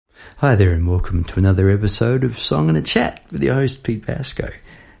Hi there and welcome to another episode of Song and a Chat with your host Pete Pascoe.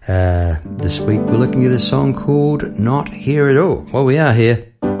 This week we're looking at a song called Not Here At All. Well, we are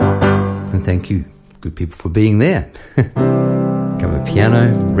here, and thank you, good people, for being there. Got my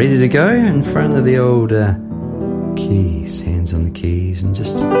piano ready to go in front of the old keys, hands on the keys, and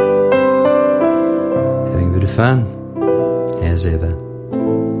just having a bit of fun, as ever.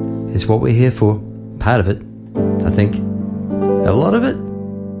 It's what we're here for, part of it, I think, a lot of it.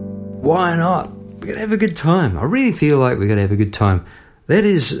 Why not? We're going to have a good time. I really feel like we're going to have a good time. That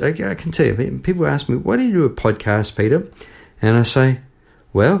is, I can tell you, people ask me, why do you do a podcast, Peter? And I say,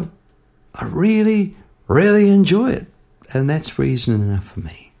 well, I really, really enjoy it. And that's reason enough for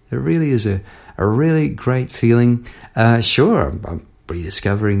me. It really is a really great feeling. Sure, I'm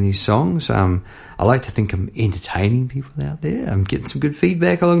rediscovering these songs. I like to think I'm entertaining people out there. I'm getting some good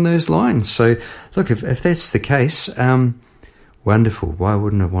feedback along those lines. So, look, if that's the case, wonderful. Why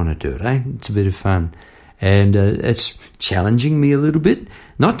wouldn't I want to do it, eh? It's a bit of fun. And it's challenging me a little bit.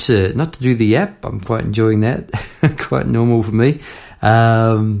 Not to do the app. I'm quite enjoying that. Quite normal for me.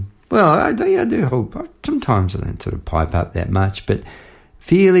 Well, I do hope. Sometimes I don't sort of pipe up that much, but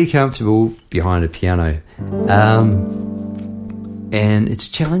fairly comfortable behind a piano. And it's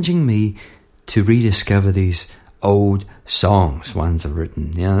challenging me to rediscover these old songs, ones I've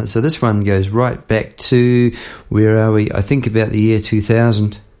written. So this one goes right back to, where are we? I think about the year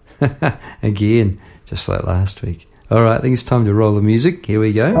 2000. Again, just like last week. All right, I think it's time to roll the music. Here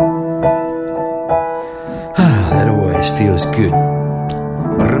we go. That always feels good.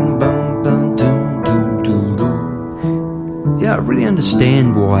 Yeah, I really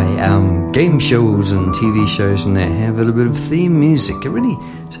understand why game shows and TV shows and that have a little bit of theme music. It really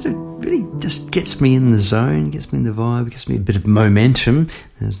just gets me in the zone, gets me in the vibe, gets me a bit of momentum.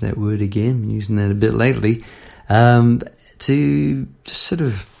 There's that word again, I'm using that a bit lately, to just sort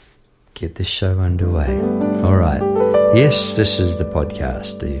of get this show underway. All right. Yes, this is the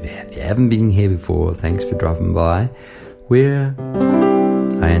podcast. If you haven't been here before, thanks for dropping by, where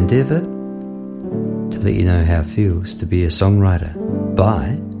I endeavour to let you know how it feels to be a songwriter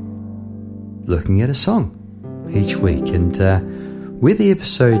by looking at a song each week. And where the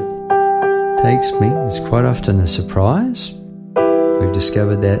episode takes me is quite often a surprise. We've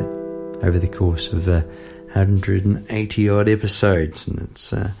discovered that over the course of 180 odd episodes, and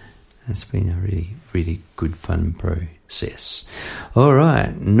it's been a really, really good fun process. All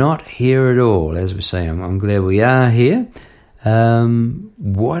right, Not Here At All. As we say, I'm glad we are here.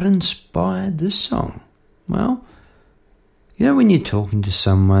 What inspired this song? Well, when you're talking to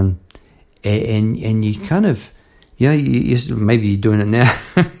someone and you kind of, you maybe you're doing it now.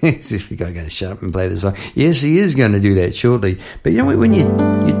 If you're going to shut up and play the song. Yes, he is going to do that shortly. But when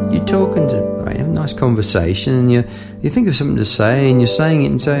you're talking to, have a nice conversation, and you think of something to say, and you're saying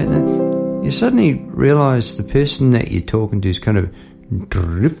it, and you suddenly realise the person that you're talking to is kind of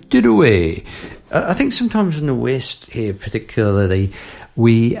drifted away. I think sometimes in the West here, particularly,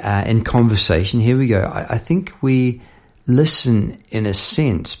 we are in conversation. Here we go. I think we listen in a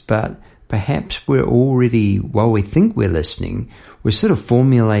sense, but perhaps we're already, while we think we're listening, we're sort of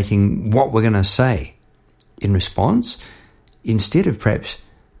formulating what we're going to say in response, instead of perhaps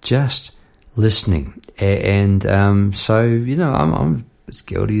just listening. And so, I'm as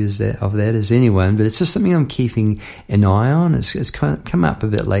guilty of that as anyone, but it's just something I'm keeping an eye on. It's kind of come up a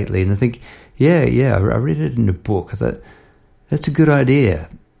bit lately, and I think, I read it in a book. I thought, that's a good idea,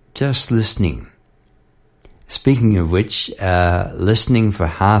 just listening. Speaking of which, listening for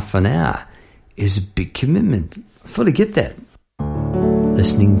half an hour is a big commitment. I fully get that.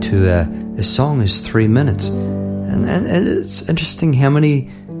 Listening to a song is 3 minutes. And it's interesting how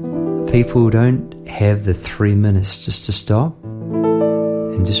many people don't have the 3 minutes just to stop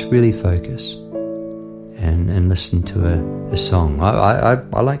and just really focus and listen to a song. I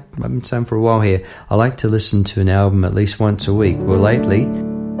like, I've been saying for a while here, I like to listen to an album at least once a week. Well, lately,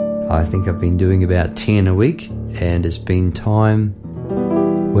 I think I've been doing about 10 a week, and it's been time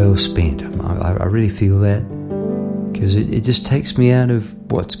well spent. I really feel that, because it just takes me out of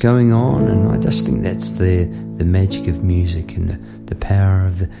what's going on, and I just think that's the magic of music and the power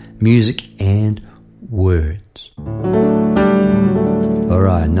of the music and words. All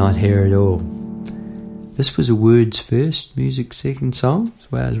right, Not Here At All. This was a words first, music second song. That's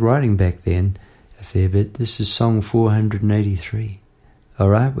the way I was writing back then a fair bit. This is song 483. All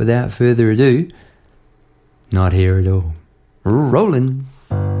right, without further ado, Not Here At All. Rolling.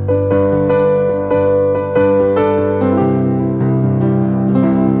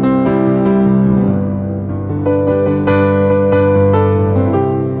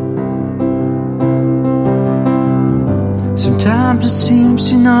 Sometimes it seems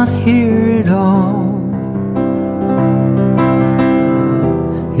seems to not hear it all.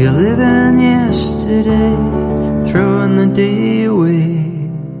 You're living in yesterday, throwing the day away.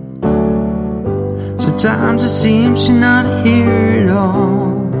 Sometimes it seems to not hear it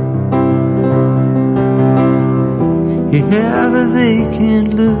all. You have a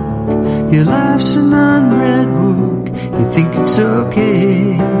vacant look, your life's an unread book. You think it's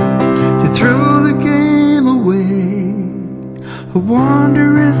okay to throw the game away. I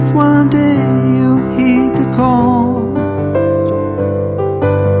wonder if one day you'll heed the call.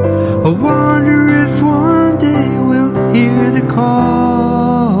 I wonder if one day we'll hear the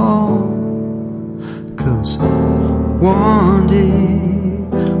call. 'Cause one day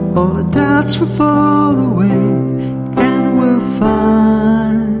all the doubts will fall away, and we'll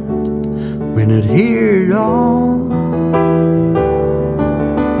find we're not here at all.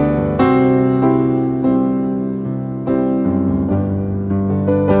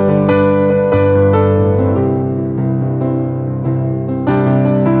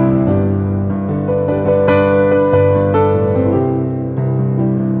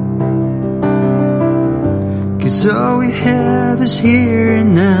 All we have is here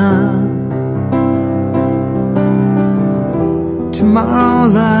and now. Tomorrow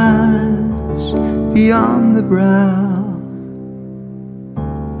lies beyond the brow.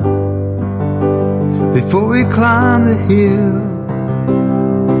 Before we climb the hill,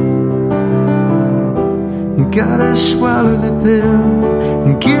 you gotta swallow the pill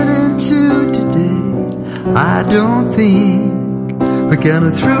and get into today. I don't think we're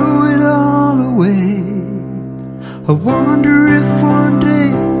gonna throw it all away. I wonder if one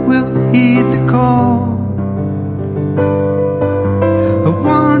day we'll heed the call. I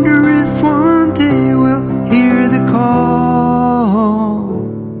wonder if one day we'll hear the call.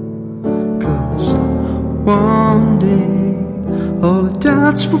 'Cause one day all the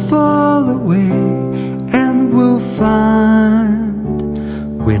doubts will fall away, and we'll find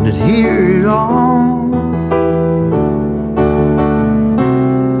we're not here at all.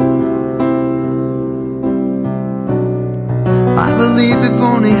 I believe we've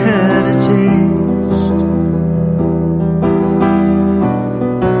only had a taste.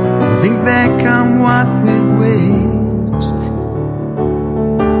 Think back on what we'd waste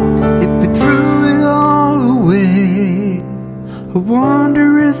if we threw it all away. I wonder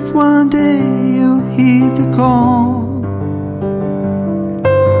if one day you'll heed the call.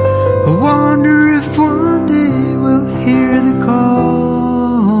 I wonder if one day we'll hear the call.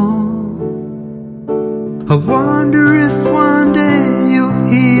 I wonder if one day you'll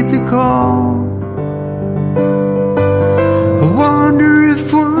heed the call. I wonder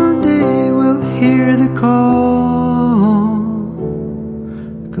if one day we'll hear the call.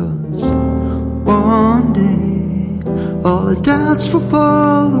 'Cause one day all the doubts will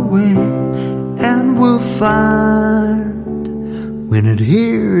fall away, and we'll find we're not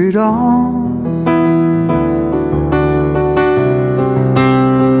here at all.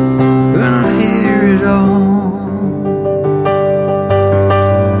 We're not here at all.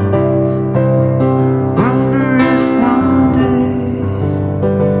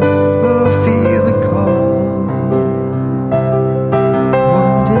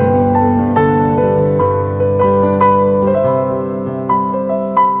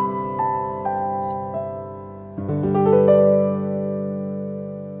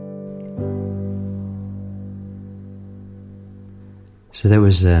 So that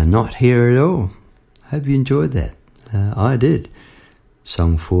was Not Here at All. I hope you enjoyed that. I did.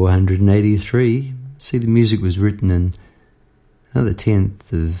 Song 483. See, the music was written in the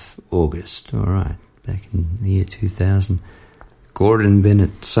 10th of August. All right, back in the year 2000. Gordon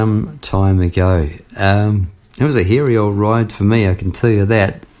Bennett, some time ago. It was a hairy old ride for me, I can tell you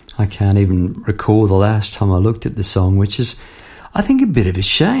that. I can't even recall the last time I looked at the song, which is, I think, a bit of a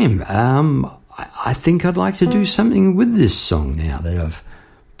shame. I think I'd like to do something with this song now that I've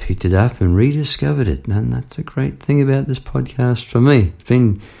picked it up and rediscovered it. And that's a great thing about this podcast for me.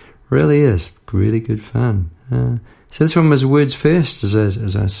 Really is really good fun. So this one was words first, as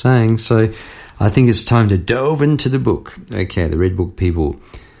I was saying. So I think it's time to delve into the book. Okay, the Red Book people.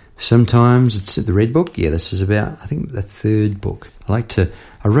 Sometimes it's the Red Book. Yeah, this is about, I think, the third book. I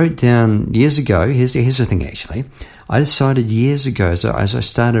wrote down years ago, here's the thing actually. I decided years ago, as I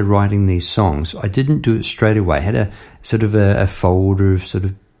started writing these songs, I didn't do it straight away. I had a sort of a folder of sort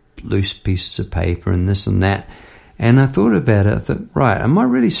of loose pieces of paper and this and that. And I thought about it. I thought, right, am I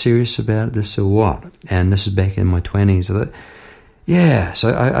really serious about this or what? And this is back in my 20s. I thought, yeah.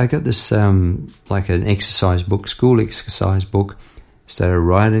 So I got this like an exercise book, school exercise book. Started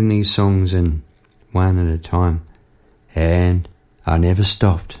writing these songs in one at a time. And I never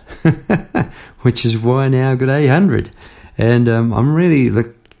stopped, which is why now I've got 800. And I'm really,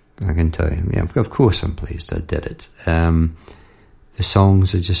 I can tell you, yeah, of course I'm pleased I did it. The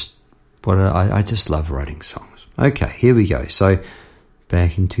songs are just what I just love writing songs. Okay, here we go. So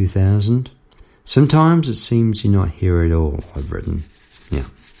back in 2000, sometimes it seems you're not here at all. I've written,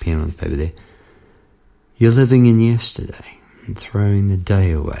 pen on the paper there. You're living in yesterday and throwing the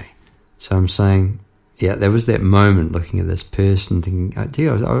day away. So I'm saying, yeah, there was that moment looking at this person thinking, I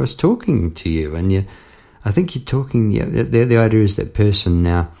was talking to you, and I think you're talking, the idea is that person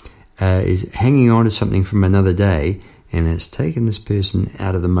now is hanging on to something from another day, and it's taken this person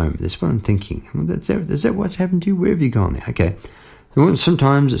out of the moment. That's what I'm thinking. Is that what's happened to you? Where have you gone there? Okay.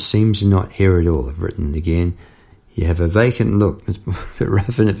 Sometimes it seems you're not here at all. I've written it again. You have a vacant look. It's a bit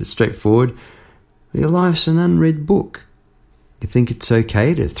rough and a bit straightforward. Your life's an unread book. You think it's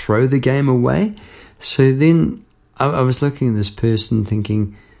okay to throw the game away? So then I was looking at this person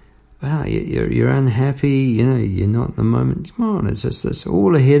thinking, wow, you're unhappy, you're not in the moment. Come on, it's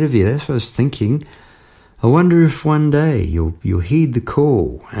all ahead of you. That's what I was thinking. I wonder if one day you'll heed the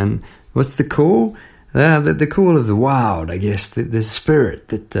call. And what's the call? The call of the wild, I guess, the spirit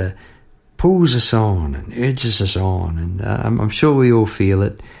that pulls us on and urges us on. And I'm sure we all feel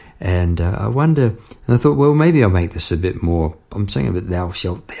it. And I wonder, and I thought, well, maybe I'll make this a bit more, I'm saying a bit thou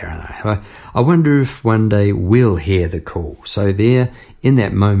shalt there, aren't I wonder if one day we'll hear the call. So there, in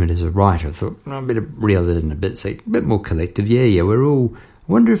that moment as a writer, I thought, I better reel it in a bit, say, a bit more collective. Yeah, we're all,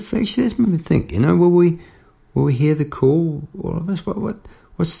 I wonder if, actually, that's made me think, will we hear the call, all of us?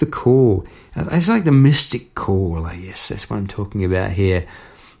 What's the call? It's like the mystic call, I guess. That's what I'm talking about here.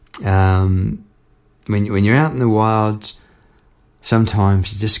 When you're out in the wilds,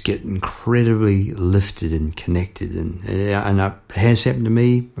 sometimes you just get incredibly lifted and connected, and it has happened to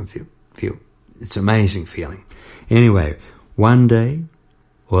me. I feel it's an amazing feeling. Anyway, one day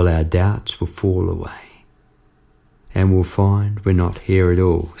all our doubts will fall away, and we'll find we're not here at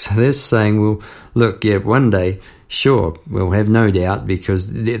all. So that's saying, well, look, one day, sure, we'll have no doubt because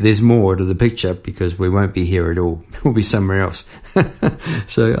there's more to the picture because we won't be here at all. We'll be somewhere else.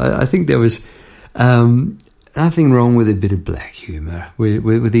 So I think there was nothing wrong with a bit of black humour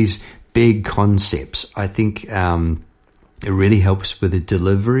with these big concepts. I think it really helps with the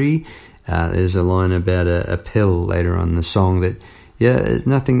delivery. There's a line about a pill later on in the song that, it's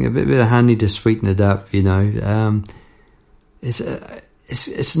nothing, a bit of honey to sweeten it up, It's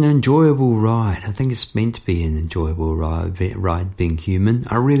an enjoyable ride. I think it's meant to be an enjoyable ride being human.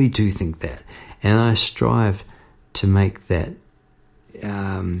 I really do think that. And I strive to make that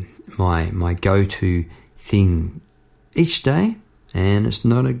my go-to thing each day. And it's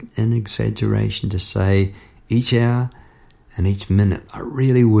not an exaggeration to say each hour and each minute. I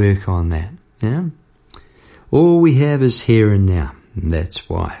really work on that. Yeah? All we have is here and now. And that's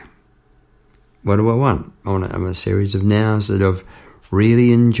why. What do I want? I want a series of nows that I've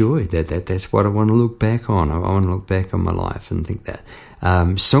really enjoyed. That's what I want to look back on. I want to look back on my life and think that.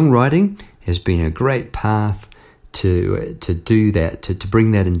 Songwriting has been a great path to do that, to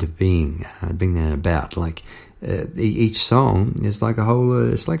bring that into being, bring that about. Like each song is like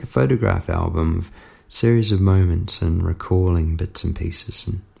it's like a photograph album of series of moments and recalling bits and pieces.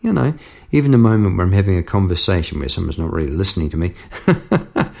 And, even the moment where I'm having a conversation where someone's not really listening to me,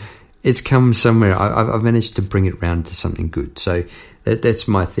 it's come somewhere. I've managed to bring it round to something good. So that's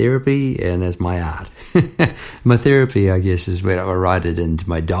my therapy, and that's my art. My therapy, I guess, is where I write it into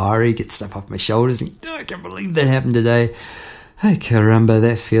my diary, get stuff off my shoulders, and I can't believe that happened today. Hey, caramba,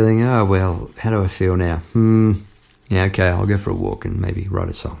 that feeling. Oh, well, how do I feel now? Yeah, okay, I'll go for a walk and maybe write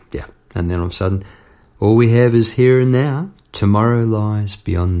a song. Yeah, and then all of a sudden, all we have is here and now. Tomorrow lies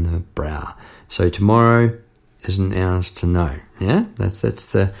beyond the brow. So tomorrow isn't ours to know. Yeah, that's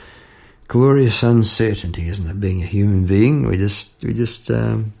the glorious uncertainty, isn't it? Being a human being, we just.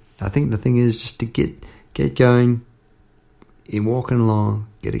 I think the thing is just to get going, in walking along,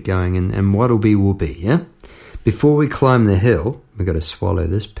 get it going, and what'll be will be. Yeah. Before we climb the hill, we've got to swallow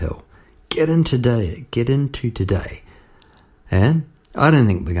this pill. Get into today, and I don't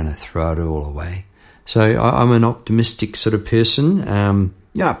think we're going to throw it all away. So I'm an optimistic sort of person.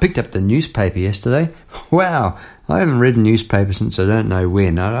 I picked up the newspaper yesterday. Wow, I haven't read a newspaper since I don't know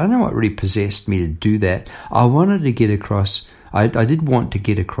when. I don't know what really possessed me to do that. I wanted to get across, I did want to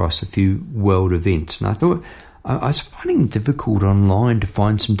get across a few world events, and I thought, I was finding it difficult online to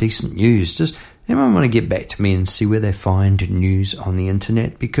find some decent news. Does anyone want to get back to me and see where they find news on the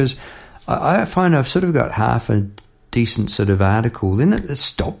internet? Because I find I've sort of got half a decent sort of article, then it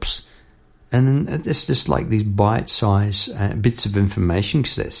stops. And then it's just like these bite-sized bits of information,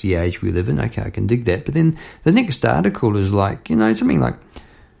 because that's the age we live in. Okay, I can dig that. But then the next article is like, something like,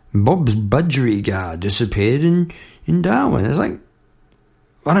 Bob's budgerigar disappeared in Darwin. It's like,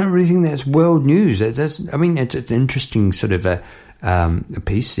 I don't really think that's world news. That's it's an interesting sort of a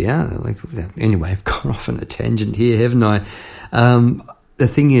piece, yeah. Like, anyway, I've gone off on a tangent here, haven't I? The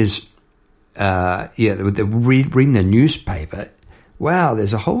thing is, with reading the newspaper, wow,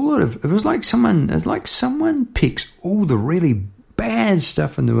 there's a whole lot of. It was like someone picks all the really bad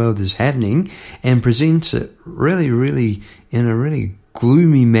stuff in the world that's happening and presents it really, really in a really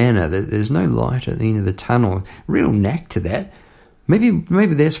gloomy manner. That there's no light at the end of the tunnel. Real knack to that. Maybe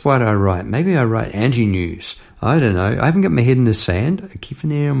that's what I write. Maybe I write anti-news. I don't know. I haven't got my head in the sand. I keep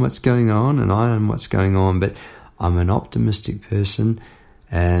an ear on what's going on and eye on what's going on. But I'm an optimistic person,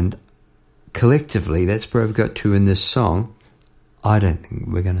 and collectively, that's where I've got to in this song. I don't think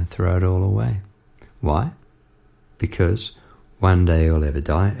we're going to throw it all away. Why? Because one day all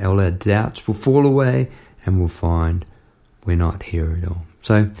our doubts will fall away, and we'll find we're not here at all.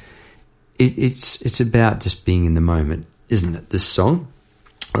 So it's about just being in the moment, isn't it? This song.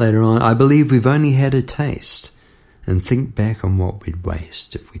 Later on, I believe we've only had a taste, and think back on what we'd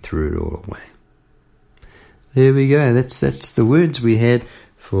waste if we threw it all away. There we go. That's the words I had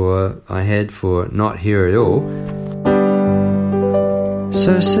for Not Here at All.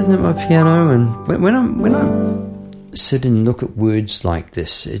 So sitting at my piano, and when I sit and look at words like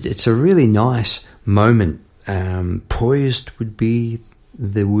this, it's a really nice moment. Poised would be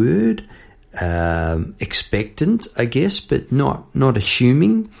the word. Expectant, I guess, but not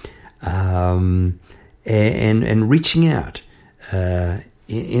assuming, and reaching out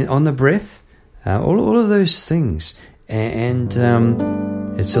on the breath, all of those things, and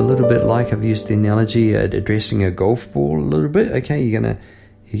it's a little bit like, I've used the analogy at addressing a golf ball a little bit. Okay,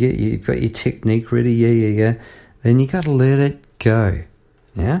 you've got your technique ready, yeah. Then you got to let it go.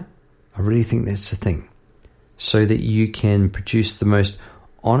 Yeah, I really think that's the thing, so that you can produce the most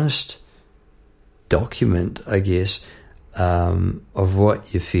honest document, I guess, of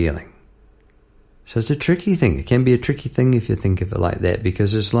what you're feeling. So it's a tricky thing. It can be a tricky thing if you think of it like that,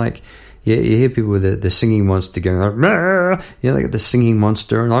 because it's like, you hear people with the singing monster going like, like the singing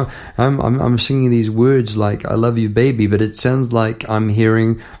monster, and I'm singing these words like "I love you, baby," but it sounds like I'm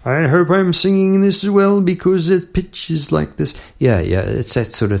hearing, "I hope I'm singing this as well because the pitch is like this." Yeah, it's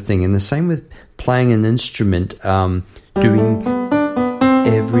that sort of thing. And the same with playing an instrument, doing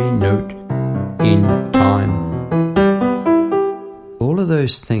every note in time. All of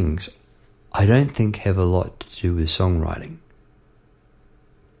those things, I don't think have a lot to do with songwriting.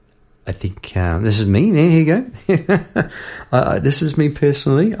 I think this is me. There you go. This is me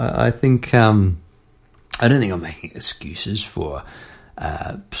personally. I think I don't think I'm making excuses for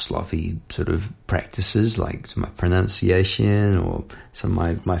sloppy sort of practices like my pronunciation or some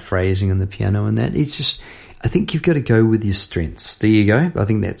of my phrasing on the piano and that. It's just, I think you've got to go with your strengths. There you go. I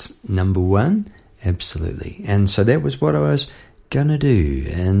think that's number one. Absolutely. And so that was what I was going to do,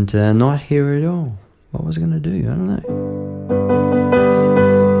 and not here at all. What was I going to do? I don't know.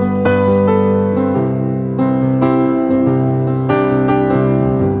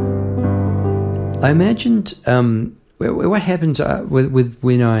 I imagined what happens with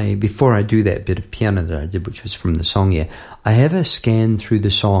when before I do that bit of piano that I did, which was from the song. Yeah, I have a scan through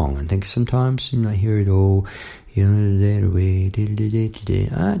the song and think sometimes I hear it all. Okay,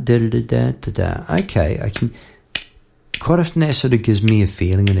 I can. Quite often that sort of gives me a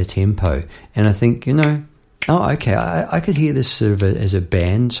feeling and a tempo, and I think okay, I could hear this sort of as a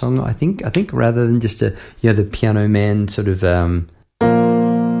band song. I think rather than just the Piano Man sort of.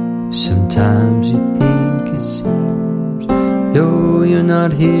 Sometimes you think it seems though you're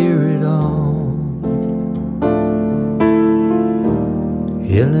not here at all.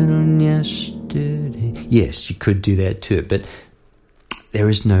 Yelling on yesterday. Yes, you could do that too, but there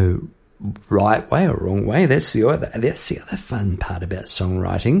is no right way or wrong way. That's the other fun part about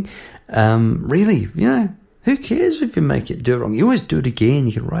songwriting. Really, who cares if you do it wrong? You always do it again.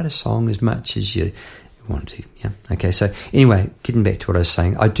 You can write a song as much as you want to. Yeah. Okay. So anyway, getting back to what I was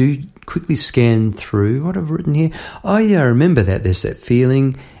saying, I do quickly scan through what I've written here. Oh yeah, I remember that. There's that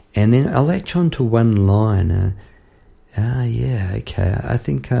feeling, and then I'll latch on to one line. Yeah. Okay. I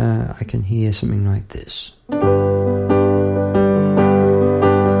think I can hear something like this.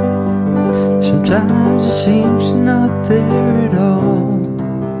 Sometimes it seems not there at all.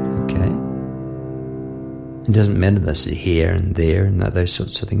 Okay. It doesn't matter that it's here and there and that those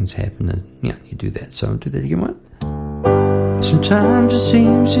sorts of things happen. And, you do that. So I'll do that again. What? Sometimes it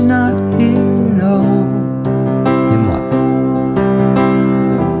seems you're not here at all. Then what?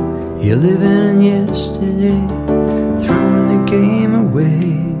 You're living in yesterday, throwing the game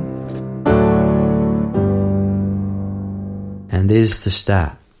away. And there's the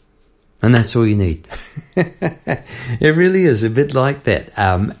start. And that's all you need. It really is a bit like that.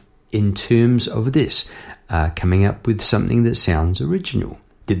 In terms of this, coming up with something that sounds original.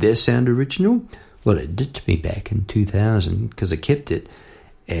 Did that sound original? Well, it did to me back in 2000 because I kept it.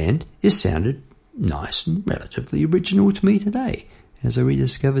 And it sounded nice and relatively original to me today as I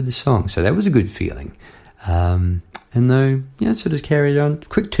rediscovered the song. So that was a good feeling. And though, sort of carried on,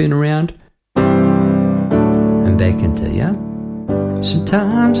 quick turnaround, and back into,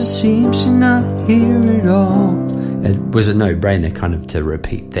 sometimes it seems to not hear it all. It was a no-brainer kind of to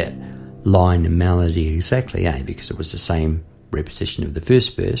repeat that line and melody exactly, because it was the same repetition of the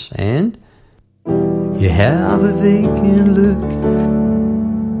first verse. And you have a vacant look,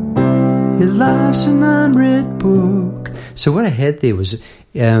 your life's an unread book. So what I had there was,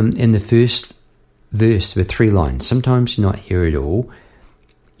 in the first verse, there were 3 lines. Sometimes you not hear it all.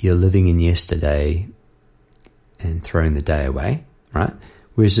 You're living in yesterday and throwing the day away, right?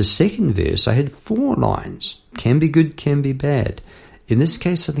 Whereas the second verse, I had 4 lines. Can be good, can be bad. In this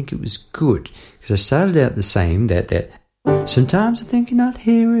case, I think it was good, because I started out the same, that sometimes I think you not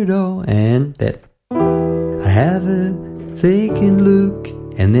hear it all, and that I have a vacant look,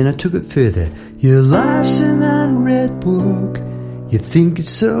 and then I took it further. Your life's an unread book, you think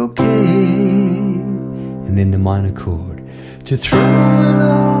it's okay, and then the minor chord, to throw it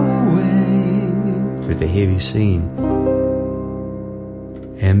all away, with a heavy scene.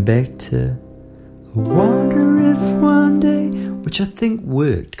 And back to I wonder if one day, which I think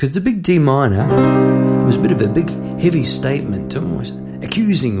worked, because the big D minor was a bit of a big heavy statement, almost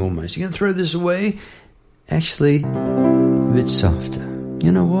accusing almost. You're going to throw this away? Actually, a bit softer.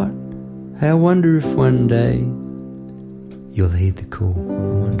 You know what? Hey, I wonder if one day you'll heed the call. I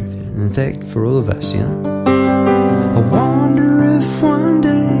wonder if in fact, for all of us, I wonder if one day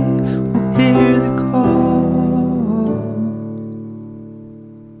we'll hear the call.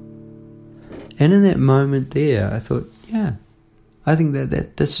 And in that moment there, I thought, I think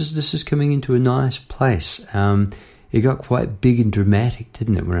this is coming into a nice place. It got quite big and dramatic,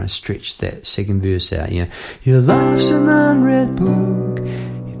 didn't it, when I stretched that second verse out? Your life's an unread book,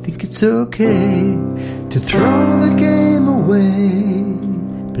 you think it's okay to throw the game away.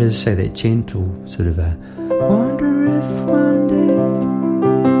 But as I say, that gentle sort of wonder if one day,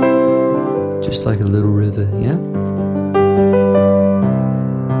 just like a little river,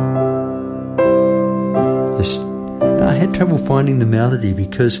 I had trouble finding the melody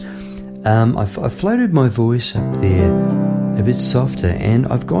because I floated my voice up there a bit softer, and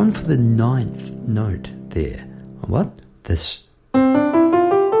I've gone for the 9th note there. What? This.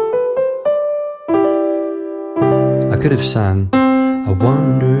 I could have sung, I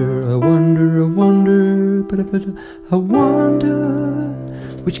wonder, I wonder, I wonder, but I wonder,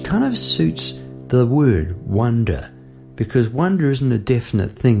 which kind of suits the word wonder, because wonder isn't a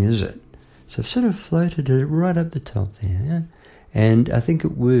definite thing, is it? So I've sort of floated it right up the top there, and I think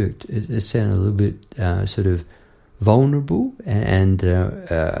it worked. It sounded a little bit sort of vulnerable and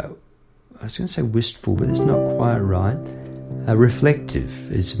I was going to say wistful, but it's not quite right.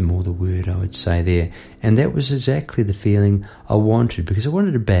 Reflective is more the word I would say there, and that was exactly the feeling I wanted, because I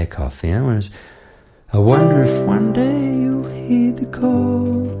wanted to back off. I wonder if one day you'll hear the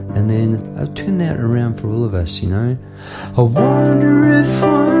call, and then I'll turn that around for all of us. I wonder if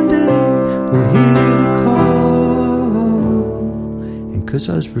one day we'll hear the call. And because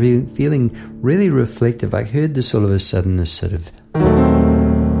I was feeling really reflective, I heard this all of a sudden, this sort of,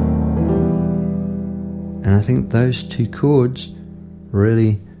 and I think those 2 chords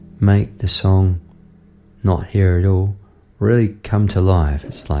really make the song Not Here At All really come to life.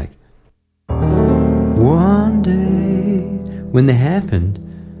 It's like, one day, when they happened,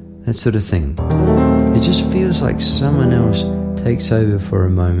 that sort of thing. It just feels like someone else takes over for a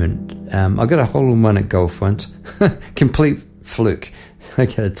moment. I got a hole in one at golf once. Complete fluke. I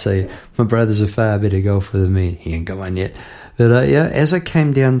gotta tell you, my brother's a far better golfer than me. He ain't got one yet. But as I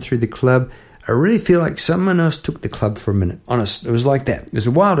came down through the club, I really feel like someone else took the club for a minute. Honest, it was like that. It was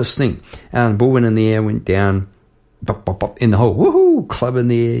the wildest thing. The ball went in the air, went down, bop, bop, bop, in the hole. Woohoo! Club in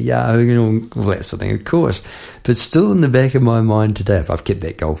the air, all that sort of thing, of course. But still in the back of my mind today, if I've kept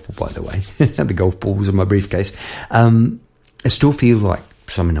that golf ball, by the way, the golf ball was in my briefcase, I still feel like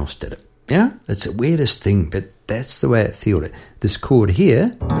someone else did it. Yeah? It's the weirdest thing, but that's the way it feels. This chord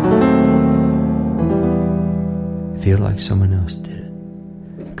here, I feel like someone else did it.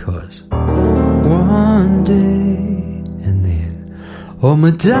 Because one day, and then all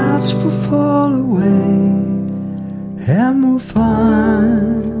my doubts will fall away, and we'll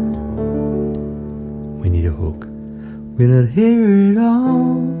find hook. Will it hear it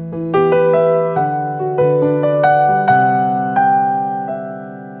all?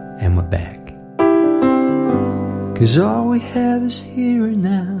 And we're back. 'Cause all we have is here and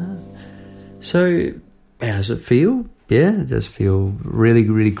now. So, how does it feel? Yeah, it does feel really,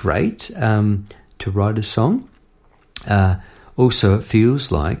 really great to write a song. Also, it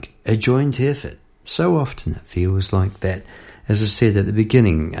feels like a joint effort. So often it feels like that. As I said at the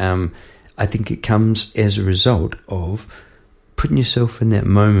beginning, I think it comes as a result of putting yourself in that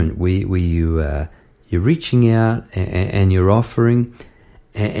moment where you're reaching out and you're offering.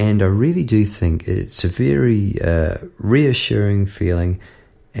 And I really do think it's a very reassuring feeling,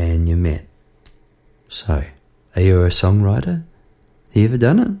 and you're met. So, are you a songwriter? Have you ever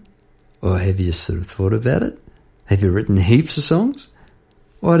done it? Or have you just sort of thought about it? Have you written heaps of songs?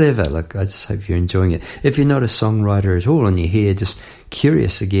 Whatever, look, I just hope you're enjoying it. If you're not a songwriter at all and you're here just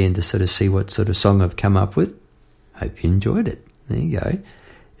curious again to sort of see what sort of song I've come up with, hope you enjoyed it. There you go.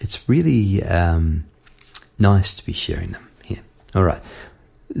 It's really nice to be sharing them here. All right.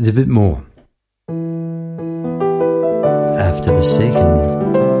 There's a bit more. After the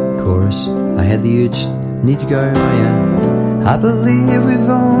second chorus, I had the urge, need to go higher. I believe we've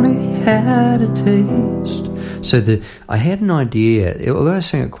only had a taste. So I had an idea, although I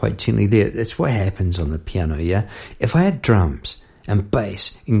sang it quite gently there, that's what happens on the piano, yeah? If I had drums and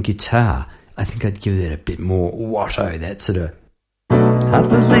bass and guitar, I think I'd give that a bit more watto, that sort of, I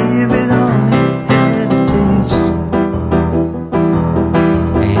believe it only had a taste.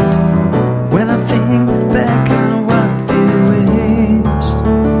 When I think back on what we waste,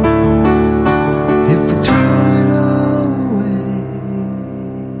 if we throw it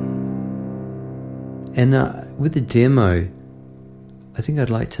away. And with the demo, I think I'd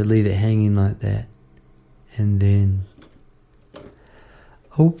like to leave it hanging like that. And then,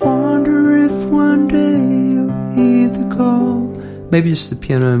 I wonder if one day you'll hear the call. Maybe just the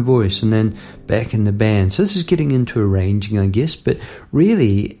piano and voice, and then back in the band. So this is getting into arranging, I guess, but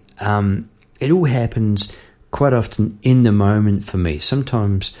really, it all happens quite often in the moment for me.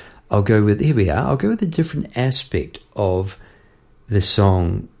 Sometimes I'll go with, here we are, I'll go with a different aspect of the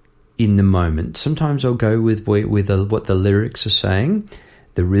song in the moment. Sometimes I'll go with what the lyrics are saying.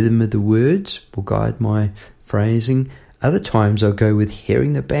 The rhythm of the words will guide my phrasing. Other times I'll go with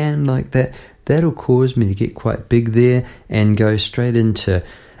hearing the band like that. That'll cause me to get quite big there and go straight into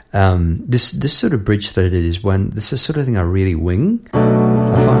this sort of bridge that it is one. This is the sort of thing I really wing.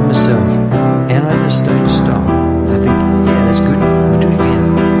 I find myself, and I just don't stop. I think, yeah, that's good. We'll do it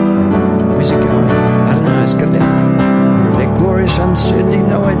again. Where's it going? I don't know. It's got that glorious uncertainty.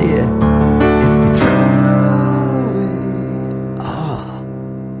 No idea. If we throw it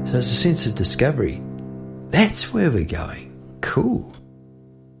away. So it's a sense of discovery. That's where we're going. Cool.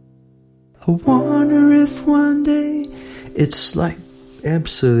 I wonder if one day it's like,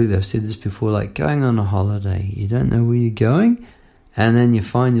 absolutely, I've said this before, like going on a holiday. You don't know where you're going, and then you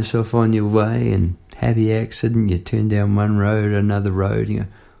find yourself on your way, and happy accident, you turn down one road, another road, and you go,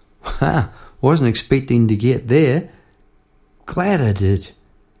 wow, wasn't expecting to get there. Glad I did.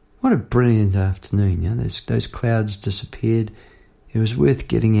 What a brilliant afternoon, you know, those clouds disappeared. It was worth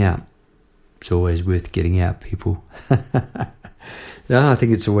getting out. It's always worth getting out, people. No, I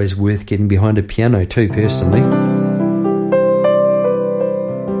think it's always worth getting behind a piano too, personally.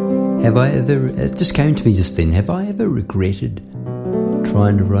 Have I ever, it just came to me just then, have I ever regretted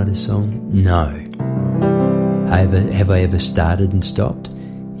trying to write a song? No. Have I ever started and stopped?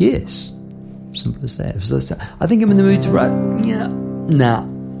 Yes. Simple as that. I think I'm in the mood to write. Yeah. Nah,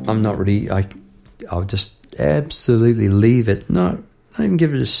 I'm not really. I'll just absolutely leave it. Not even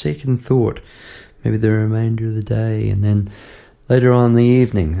give it a second thought. Maybe the remainder of the day, and then later on in the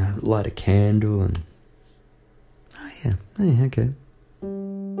evening, I light a candle and. Oh yeah. Hey, okay.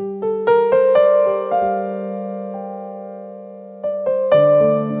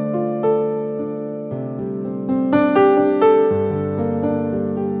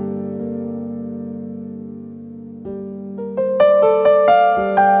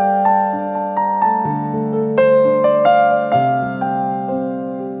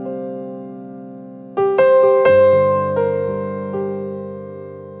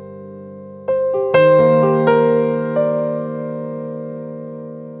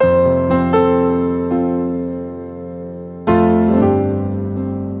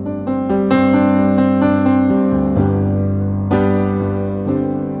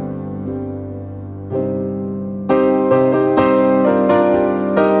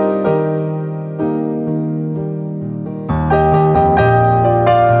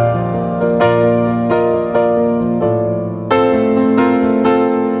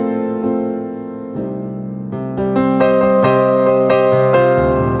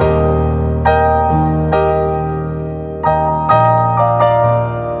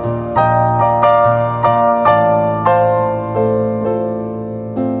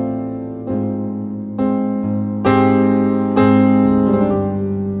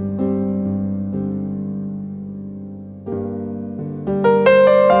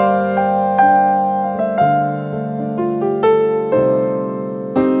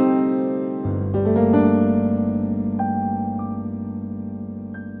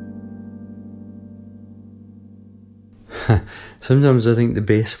 Sometimes I think the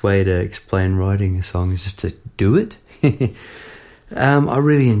best way to explain writing a song is just to do it. I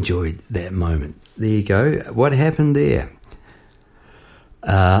really enjoyed that moment. There you go. What happened there?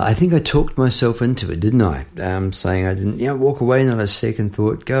 I think I talked myself into it, didn't I? Saying I didn't, walk away, not a second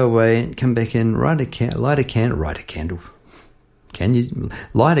thought, go away, come back in, light a candle. Can you?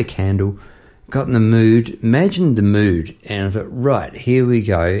 Light a candle, got in the mood, imagined the mood, and I thought, right, here we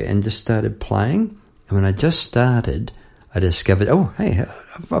go, and just started playing. And when I just started, I discovered, oh, hey,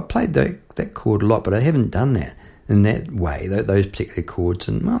 I've played that chord a lot, but I haven't done that in that way, those particular chords,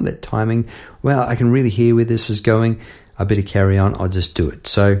 and that timing. Well, I can really hear where this is going. I better carry on. I'll just do it.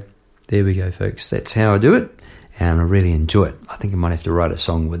 So there we go, folks. That's how I do it, and I really enjoy it. I think I might have to write a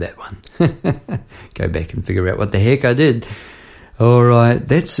song with that one. Go back and figure out what the heck I did. All right,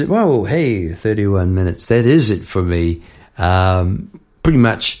 that's it. Well, hey, 31 minutes. That is it for me.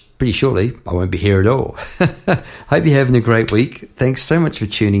 Pretty shortly, I won't be here at all. Hope you're having a great week. Thanks so much for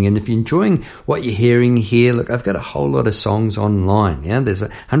tuning in. If you're enjoying what you're hearing here, look, I've got a whole lot of songs online. Yeah, there's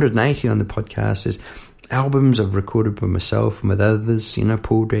 180 on the podcast. There's albums I've recorded by myself and with others,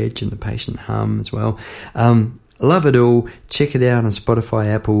 Paul Dredge and The Patient Hum as well. Love it all. Check it out on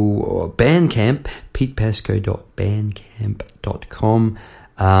Spotify, Apple, or Bandcamp, petepasco.bandcamp.com.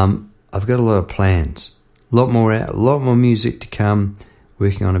 I've got a lot of plans. A lot more music to come.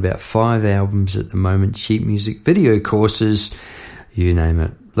 Working on about 5 albums at the moment, sheet music, video courses, you name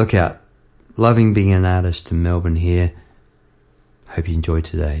it. Look out. Loving being an artist in Melbourne here. Hope you enjoyed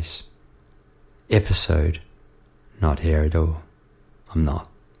today's episode. Not here at all. I'm not.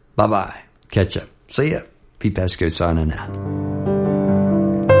 Bye-bye. Catch up. See ya. Pete Pasco signing out.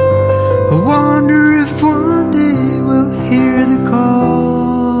 I wonder if one day we'll hear the call.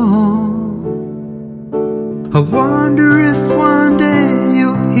 I wonder if one day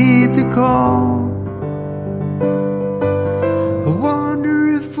you'll heed the call.